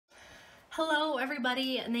Hello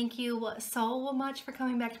everybody, and thank you so much for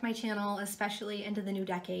coming back to my channel, especially into the new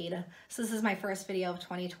decade. So this is my first video of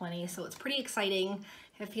 2020, so it's pretty exciting.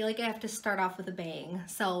 I feel like I have to start off with a bang.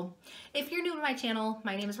 So if you're new to my channel,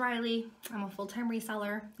 my name is Riley. I'm a full-time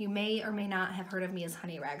reseller. You may or may not have heard of me as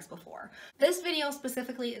Honey Rags before. This video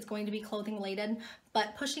specifically is going to be clothing related,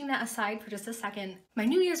 but pushing that aside for just a second, my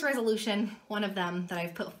New Year's resolution, one of them that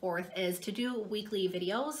I've put forth, is to do weekly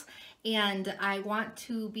videos. And I want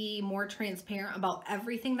to be more transparent about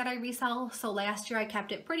everything that I resell. So last year I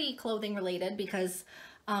kept it pretty clothing related because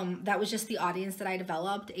that was just the audience that I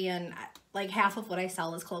developed, and like half of what I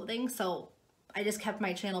sell is clothing. So I just kept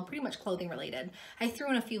my channel pretty much clothing related. I threw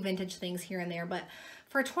in a few vintage things here and there, but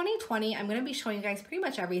for 2020, I'm going to be showing you guys pretty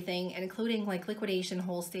much everything, including like liquidation,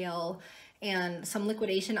 wholesale, and some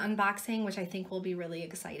liquidation unboxing, which I think will be really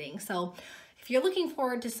exciting. So if you're looking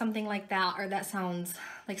forward to something like that, or that sounds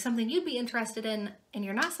like something you'd be interested in and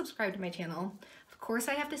you're not subscribed to my channel, of course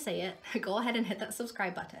I have to say it, go ahead and hit that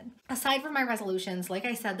subscribe button. Aside from my resolutions, like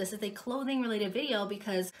I said, this is a clothing related video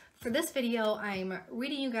because for this video, I'm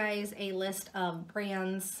reading you guys a list of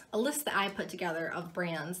brands, a list that I put together of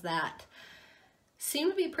brands that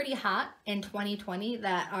seem to be pretty hot in 2020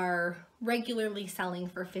 that are regularly selling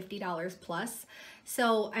for $50 plus.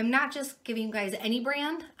 So I'm not just giving you guys any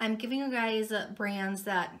brand, I'm giving you guys brands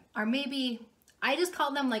that are maybe, I just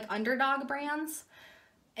call them like underdog brands.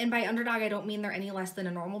 And by underdog, I don't mean they're any less than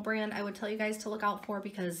a normal brand I would tell you guys to look out for,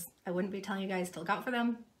 because I wouldn't be telling you guys to look out for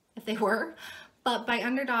them if they were. But by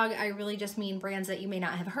underdog, I really just mean brands that you may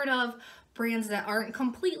not have heard of, brands that aren't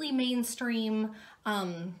completely mainstream.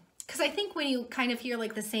 Because I think when you kind of hear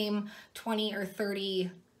like the same 20 or 30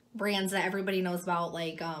 brands that everybody knows about,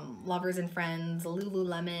 like Lovers and Friends,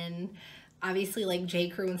 Lululemon, obviously like J.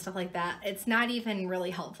 Crew and stuff like that, it's not even really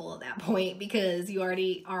helpful at that point because you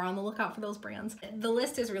already are on the lookout for those brands. The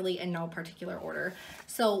list is really in no particular order.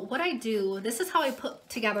 So what I do, this is how I put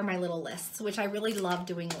together my little lists, which I really love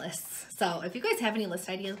doing lists. So if you guys have any list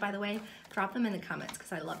ideas, by the way, drop them in the comments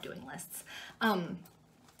because I love doing lists.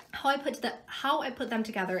 How I put them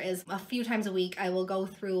together is a few times a week I will go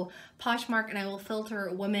through Poshmark and I will filter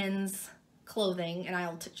women's clothing, and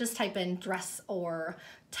I'll just type in dress or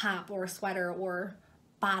top or sweater or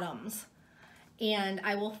bottoms, and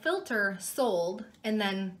I will filter sold, and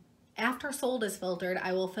then after sold is filtered,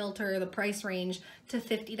 I will filter the price range to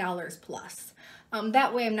 $50 plus.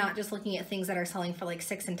 That way I'm not just looking at things that are selling for like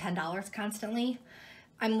 $6 and $10 constantly.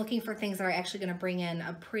 I'm looking for things that are actually going to bring in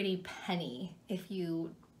a pretty penny if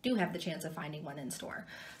you do have the chance of finding one in store.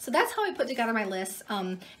 So that's how I put together my list.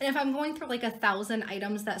 And if I'm going through like 1,000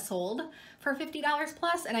 items that sold for $50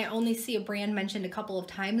 plus and I only see a brand mentioned a couple of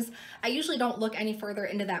times, I usually don't look any further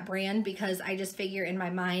into that brand because I just figure in my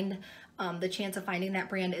mind the chance of finding that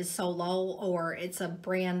brand is so low, or it's a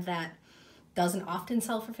brand that doesn't often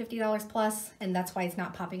sell for $50 plus, and that's why it's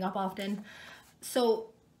not popping up often. So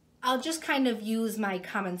I'll just kind of use my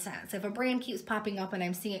common sense. If a brand keeps popping up and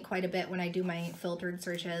I'm seeing it quite a bit when I do my filtered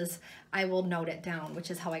searches, I will note it down,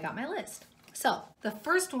 which is how I got my list. So the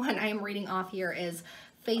first one I am reading off here is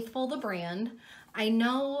Faithfull The Brand. I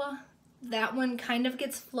know that one kind of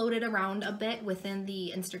gets floated around a bit within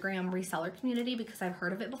the Instagram reseller community because I've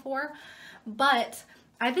heard of it before, but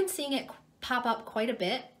I've been seeing it pop up quite a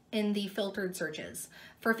bit in the filtered searches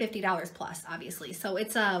for $50 plus, obviously. So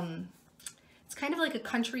it's kind of like a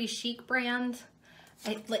country chic brand.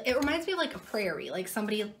 It reminds me of like a prairie, like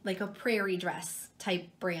somebody, like a prairie dress type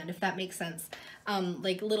brand, if that makes sense.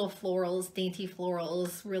 Like little florals, dainty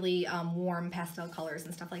florals, really warm pastel colors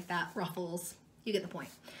and stuff like that, ruffles, you get the point.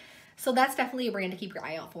 So that's definitely a brand to keep your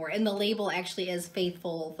eye out for. And the label actually is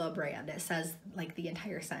Faithfull The Brand. It says like the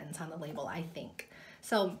entire sentence on the label, I think.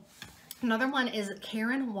 So another one is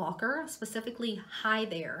Karen Walker, specifically Hi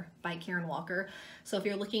There by Karen Walker. So if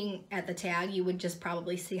you're looking at the tag, you would just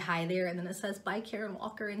probably see Hi There, and then it says by Karen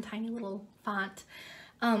Walker in tiny little font.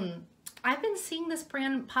 I've been seeing this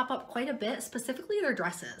brand pop up quite a bit, specifically their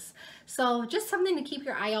dresses. So just something to keep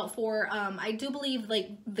your eye out for. I do believe like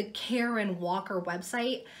the Karen Walker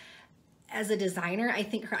website, as a designer, I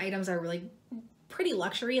think her items are really pretty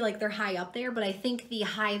luxury, like they're high up there, but I think the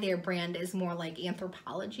Hi There brand is more like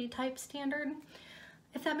Anthropologie type standard,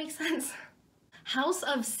 if that makes sense. House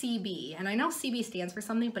of CB, and I know CB stands for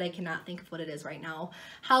something, but I cannot think of what it is right now.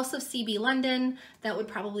 House of CB London, that would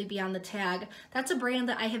probably be on the tag. That's a brand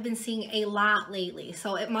that I have been seeing a lot lately,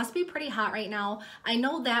 so it must be pretty hot right now. I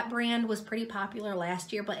know that brand was pretty popular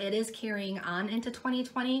last year, but it is carrying on into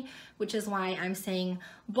 2020, which is why I'm saying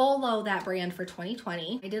BOLO that brand for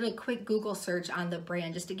 2020. I did a quick Google search on the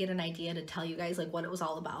brand just to get an idea to tell you guys like what it was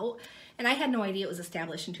all about. And I had no idea it was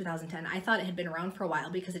established in 2010. I thought it had been around for a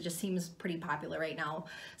while because it just seems pretty popular right now.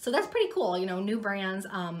 So that's pretty cool, you know, new brands.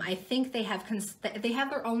 I think they have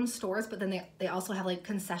their own stores, but then they also have like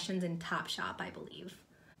concessions in Topshop, I believe.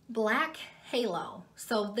 Black Halo.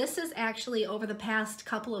 So this is actually over the past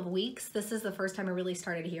couple of weeks, this is the first time I really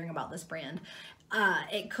started hearing about this brand.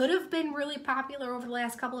 It could have been really popular over the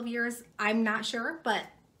last couple of years. I'm not sure, but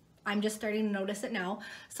I'm just starting to notice it now.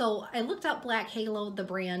 So I looked up Black Halo, the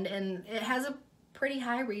brand, and it has a pretty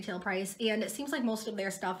high retail price, and it seems like most of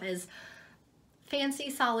their stuff is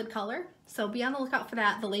fancy, solid color. So be on the lookout for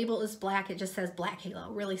that. The label is black. It just says Black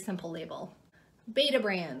Halo. Really simple label.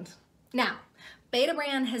 Betabrand. Now,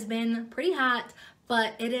 Betabrand has been pretty hot,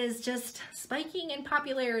 but it is just spiking in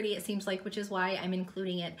popularity, it seems like, which is why I'm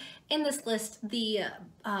including it in this list. The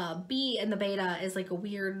B in the beta is like a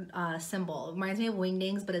weird symbol. It reminds me of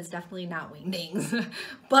wingdings, but it's definitely not wingdings.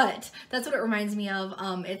 But that's what it reminds me of.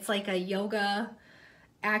 It's like a yoga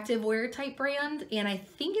activewear type brand, and I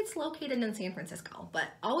think it's located in San Francisco. But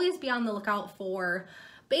always be on the lookout for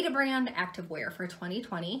Betabrand activewear for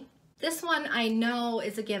 2020. This one I know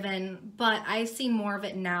is a given, but I've seen more of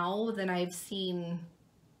it now than I've seen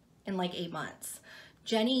in like 8 months.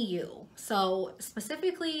 Jenny U. So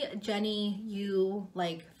specifically Jenny U,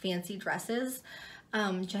 like fancy dresses.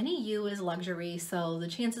 Jenny U is luxury, so the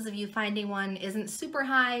chances of you finding one isn't super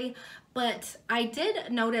high, but I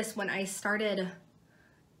did notice when I started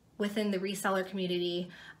within the reseller community,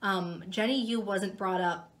 Jenny U wasn't brought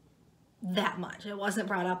up that much. It wasn't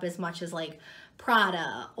brought up as much as like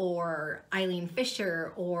Prada or Eileen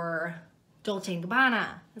Fisher or Dolce & Gabbana.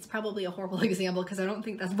 That's probably a horrible example because I don't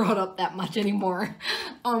think that's brought up that much anymore.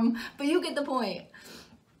 But you get the point.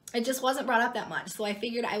 It just wasn't brought up that much. So I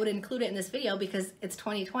figured I would include it in this video because it's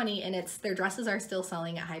 2020 and their dresses are still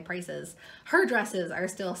selling at high prices. Her dresses are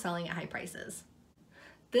still selling at high prices.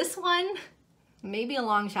 This one, maybe a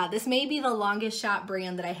long shot. This may be the longest shot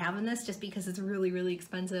brand that I have in this just because it's really, really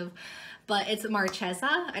expensive. But it's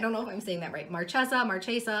Marchesa. I don't know if I'm saying that right.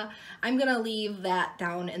 Marchesa. I'm gonna leave that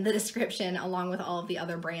down in the description along with all of the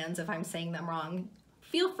other brands if I'm saying them wrong.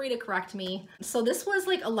 Feel free to correct me. So this was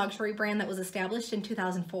like a luxury brand that was established in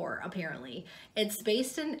 2004, apparently. It's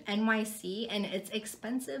based in NYC and it's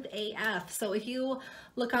expensive AF. So if you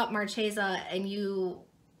look up Marchesa and you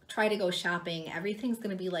try to go shopping, everything's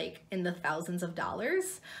gonna be like in the thousands of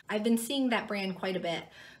dollars. I've been seeing that brand quite a bit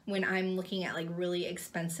when I'm looking at like really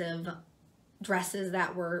expensive dresses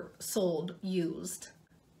that were sold used.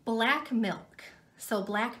 Blackmilk. So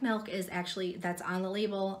Blackmilk is actually, that's on the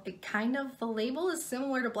label. The label is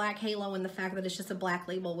similar to Black Halo in the fact that it's just a black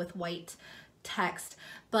label with white text,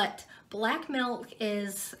 but Blackmilk kind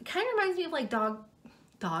of reminds me of like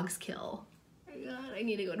Dogs Kill. God, I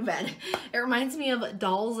need to go to bed. It reminds me of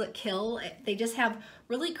Dolls That Kill. They just have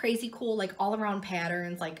really crazy cool like all around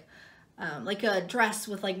patterns, like a dress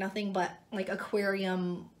with like nothing but like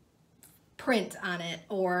aquarium print on it,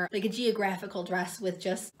 or like a geographical dress with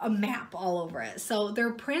just a map all over it. So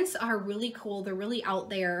their prints are really cool. They're really out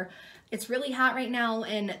there. It's really hot right now,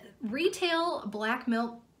 and retail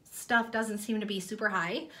Blackmilk stuff doesn't seem to be super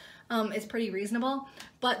high. It's pretty reasonable,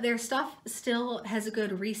 but their stuff still has a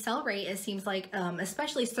good resell rate, it seems like,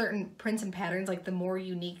 especially certain prints and patterns. Like the more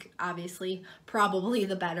unique, obviously, probably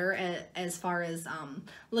the better as far as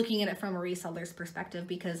looking at it from a reseller's perspective,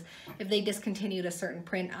 because if they discontinued a certain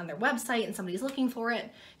print on their website and somebody's looking for it,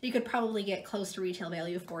 you could probably get close to retail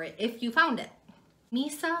value for it if you found it.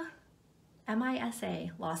 Misa,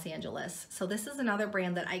 M-I-S-A, Los Angeles. So this is another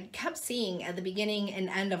brand that I kept seeing at the beginning and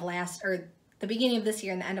end of the beginning of this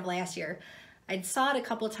year and the end of last year. I saw it a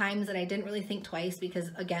couple of times and I didn't really think twice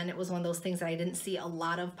because, again, it was one of those things that I didn't see a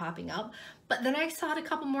lot of popping up. But then I saw it a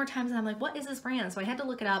couple more times and I'm like, what is this brand? So I had to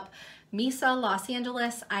look it up. Misa Los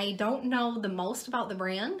Angeles. I don't know the most about the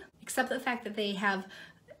brand except the fact that they have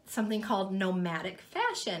something called nomadic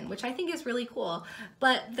fashion, which I think is really cool.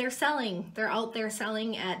 But they're out there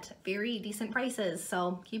selling at very decent prices.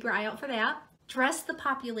 So keep your eye out for that. Dress the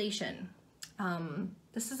Population.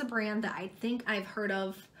 This is a brand that I think I've heard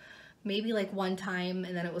of maybe like one time,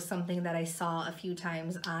 and then it was something that I saw a few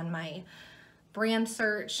times on my brand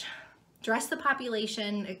search. Dress the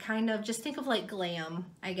Population, it kind of, just think of like glam,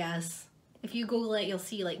 I guess. If you Google it, you'll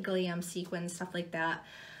see like glam sequins, stuff like that.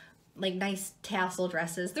 Like nice tassel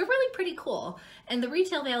dresses. They're really pretty cool. And the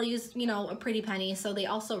retail value is, you know, a pretty penny, so they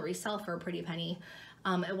also resell for a pretty penny.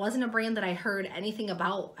 It wasn't a brand that I heard anything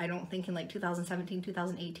about, I don't think, in like 2017,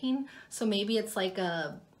 2018. So maybe it's like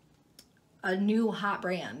a new hot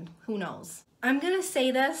brand. Who knows? I'm gonna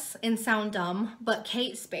say this and sound dumb, but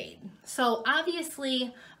Kate Spade. So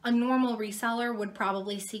obviously a normal reseller would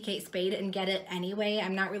probably see Kate Spade and get it anyway.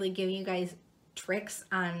 I'm not really giving you guys tricks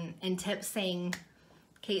on and tips saying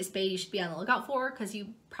Kate Spade you should be on the lookout for, because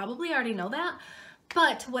you probably already know that.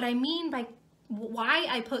 But what I mean by why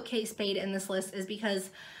I put Kate Spade in this list is because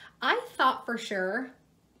I thought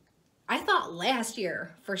last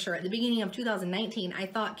year for sure, at the beginning of 2019, I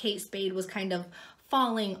thought Kate Spade was kind of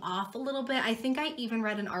falling off a little bit. I think I even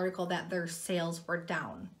read an article that their sales were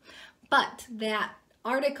down, but that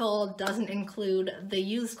article doesn't include the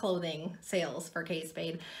used clothing sales for Kate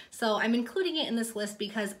Spade. So I'm including it in this list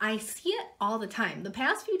because I see it all the time. The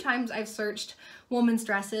past few times I've searched women's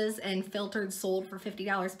dresses and filtered sold for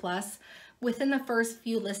 $50 plus, within the first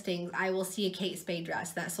few listings, I will see a Kate Spade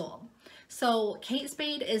dress that sold. So Kate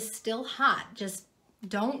Spade is still hot. Just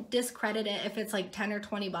don't discredit it if it's like 10 or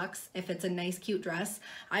 20 bucks. If it's a nice, cute dress,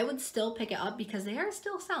 I would still pick it up because they are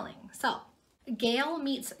still selling. So Gale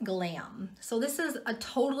Meets Glam. So this is a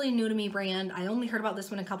totally new to me brand. I only heard about this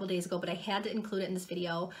one a couple days ago, but I had to include it in this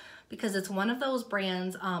video because it's one of those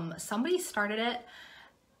brands. Somebody started it.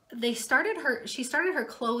 She started her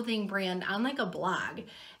clothing brand on like a blog,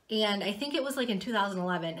 and I think it was like in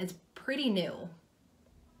 2011. It's pretty new.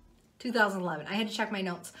 2011. I had to check my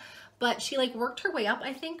notes. But she like worked her way up,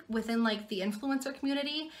 I think, within like the influencer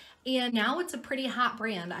community. And now it's a pretty hot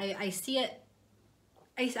brand. I see it.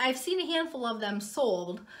 I've seen a handful of them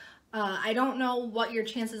sold. I don't know what your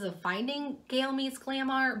chances of finding Gale Meets Glam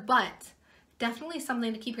are, but definitely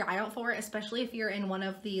something to keep your eye out for, especially if you're in one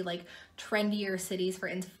of the like trendier cities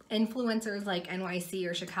for influencers like NYC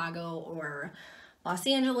or Chicago or Los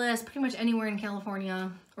Angeles, pretty much anywhere in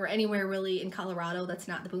California or anywhere really in Colorado that's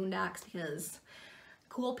not the boondocks, because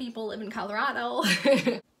cool people live in Colorado.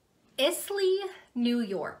 Iisli New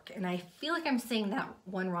York, and I feel like I'm saying that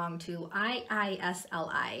one wrong too,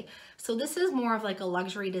 Iisli. So this is more of like a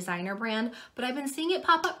luxury designer brand, but I've been seeing it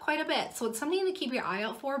pop up quite a bit. So it's something to keep your eye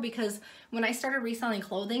out for, because when I started reselling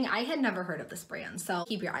clothing, I had never heard of this brand. So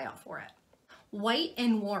keep your eye out for it. White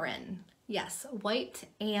and Warren. Yes, White,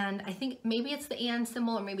 and I think maybe it's the and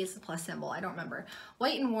symbol or maybe it's the plus symbol. I don't remember.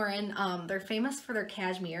 White and Warren, they're famous for their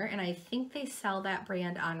cashmere, and I think they sell that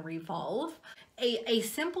brand on Revolve. A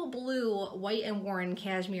simple blue White and Warren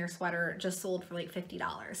cashmere sweater just sold for like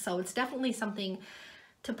 $50. So it's definitely something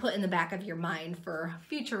to put in the back of your mind for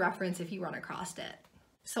future reference if you run across it.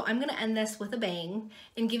 So I'm gonna end this with a bang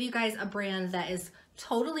and give you guys a brand that is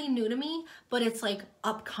totally new to me, but it's like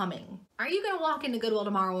upcoming. Are you gonna walk into Goodwill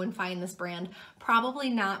tomorrow and find this brand? Probably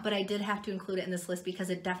not, but I did have to include it in this list because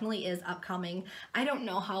it definitely is upcoming. I don't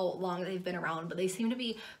know how long they've been around, but they seem to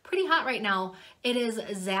be pretty hot right now. It is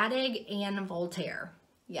Zadig&Voltaire.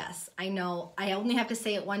 Yes, I know. I only have to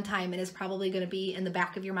say it one time and it's probably gonna be in the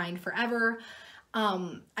back of your mind forever.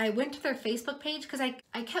 I went to their Facebook page because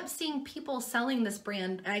I kept seeing people selling this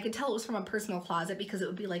brand, and I could tell it was from a personal closet because it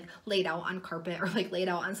would be like laid out on carpet or like laid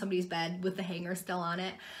out on somebody's bed with the hanger still on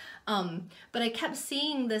it. But I kept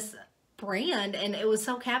seeing this brand and it was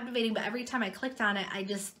so captivating, but every time I clicked on it, I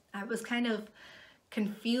was kind of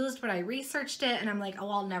confused, but I researched it and I'm like, oh,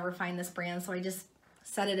 I'll never find this brand. So I just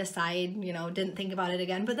set it aside, you know, didn't think about it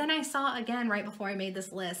again. But then I saw it again right before I made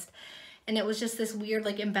this list. And it was just this weird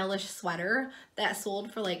like embellished sweater that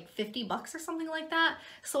sold for like 50 bucks or something like that.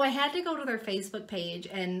 So I had to go to their Facebook page,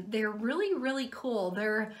 and they're really, really cool.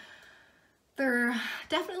 They're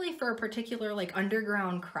definitely for a particular like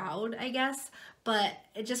underground crowd, I guess. But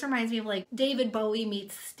it just reminds me of like David Bowie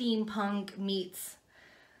meets steampunk meets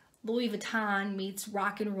Louis Vuitton meets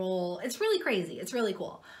rock and roll. It's really crazy. It's really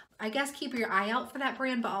cool. I guess keep your eye out for that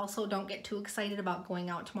brand, but also don't get too excited about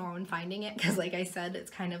going out tomorrow and finding it, because like I said,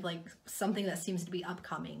 it's kind of like something that seems to be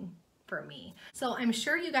upcoming for me. So I'm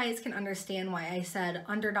sure you guys can understand why I said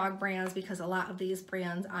underdog brands, because a lot of these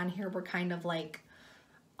brands on here were kind of like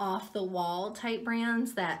off the wall type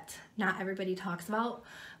brands that not everybody talks about.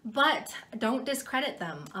 But don't discredit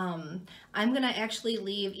them. I'm gonna actually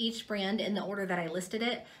leave each brand in the order that I listed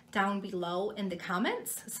it down below in the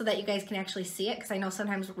comments so that you guys can actually see it, because I know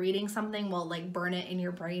sometimes reading something will like burn it in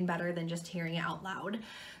your brain better than just hearing it out loud.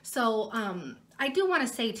 So I do want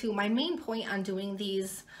to say too, my main point on doing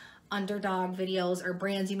these underdog videos or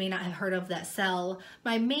brands you may not have heard of that sell,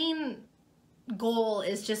 my main goal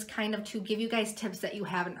is just kind of to give you guys tips that you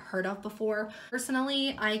haven't heard of before.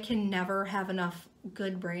 Personally, I can never have enough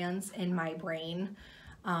good brands in my brain.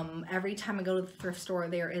 Every time I go to the thrift store,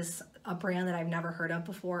 there is a brand that I've never heard of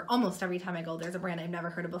before. Almost every time I go, there's a brand I've never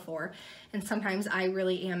heard of before. And sometimes I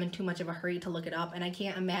really am in too much of a hurry to look it up, and I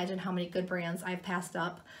can't imagine how many good brands I've passed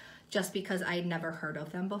up just because I'd never heard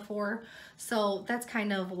of them before. So that's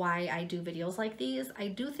kind of why I do videos like these. I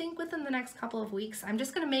do think within the next couple of weeks, I'm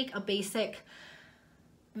just gonna make a basic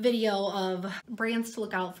video of brands to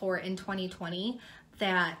look out for in 2020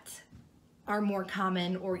 that are more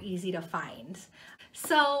common or easy to find.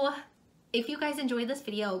 So if you guys enjoyed this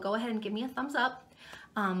video, go ahead and give me a thumbs up.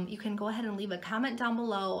 You can go ahead and leave a comment down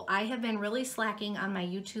below. I have been really slacking on my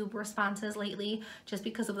YouTube responses lately just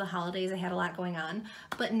because of the holidays. I had a lot going on.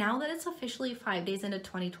 But now that it's officially 5 days into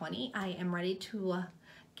 2020, I am ready to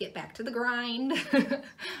get back to the grind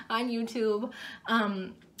on YouTube.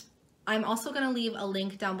 I'm also going to leave a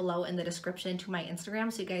link down below in the description to my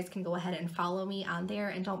Instagram so you guys can go ahead and follow me on there,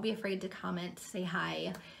 and don't be afraid to comment, say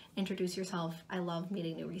hi, introduce yourself. I love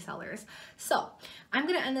meeting new resellers. So I'm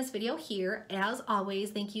going to end this video here. As always,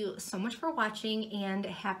 thank you so much for watching, and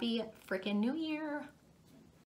happy freaking New Year.